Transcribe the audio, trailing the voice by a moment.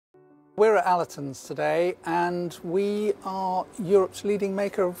We're at Allerton's today and we are Europe's leading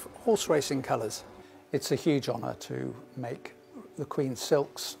maker of horse racing colours. It's a huge honour to make the Queen's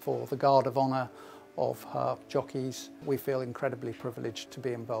silks for the Guard of Honour of her jockeys. We feel incredibly privileged to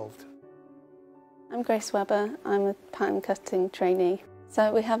be involved. I'm Grace Webber, I'm a pattern cutting trainee.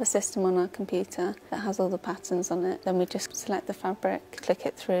 So we have a system on our computer that has all the patterns on it, then we just select the fabric, click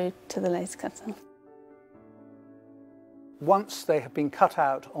it through to the laser cutter. Once they have been cut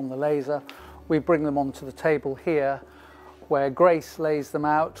out on the laser, we bring them onto the table here where Grace lays them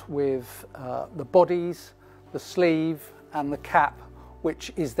out with the bodies, the sleeve and the cap,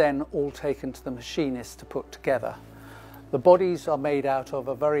 which is then all taken to the machinist to put together. The bodies are made out of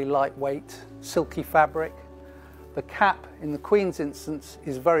a very lightweight, silky fabric. The cap, in the Queen's instance,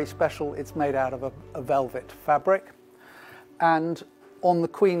 is very special. It's made out of a velvet fabric. And on the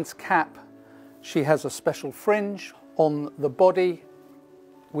Queen's cap, she has a special fringe. On the body,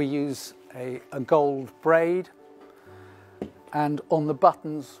 we use a gold braid, and on the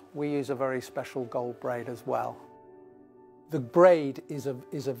buttons, we use a very special gold braid as well. The braid is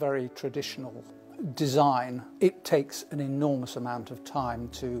a very traditional design. It takes an enormous amount of time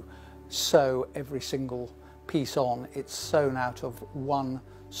to sew every single piece on. It's sewn out of one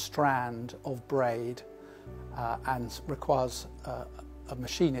strand of braid and requires a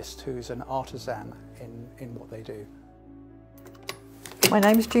machinist who's an artisan in what they do. My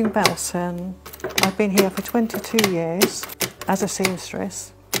name is June Belson. I've been here for 22 years as a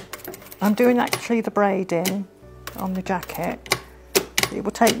seamstress. I'm doing actually the braiding on the jacket. It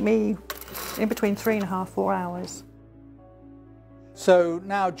will take me in between 3.5 to 4 hours. So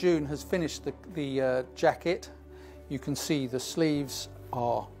now June has finished the jacket. You can see the sleeves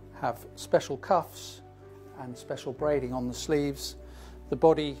have special cuffs and special braiding on the sleeves. The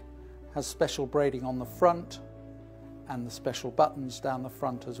body has special braiding on the front and the special buttons down the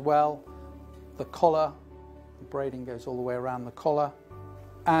front as well. The collar, the braiding goes all the way around the collar.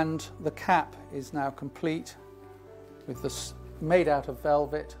 And the cap is now complete with this made out of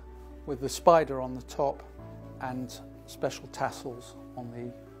velvet with the spider on the top and special tassels on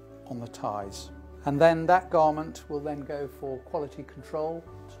the ties. And then that garment will then go for quality control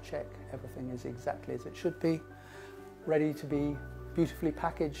to check everything is exactly as it should be, ready to be beautifully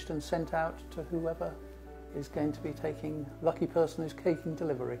packaged and sent out to whoever is going to be lucky person who's taking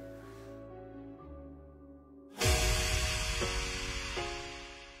delivery.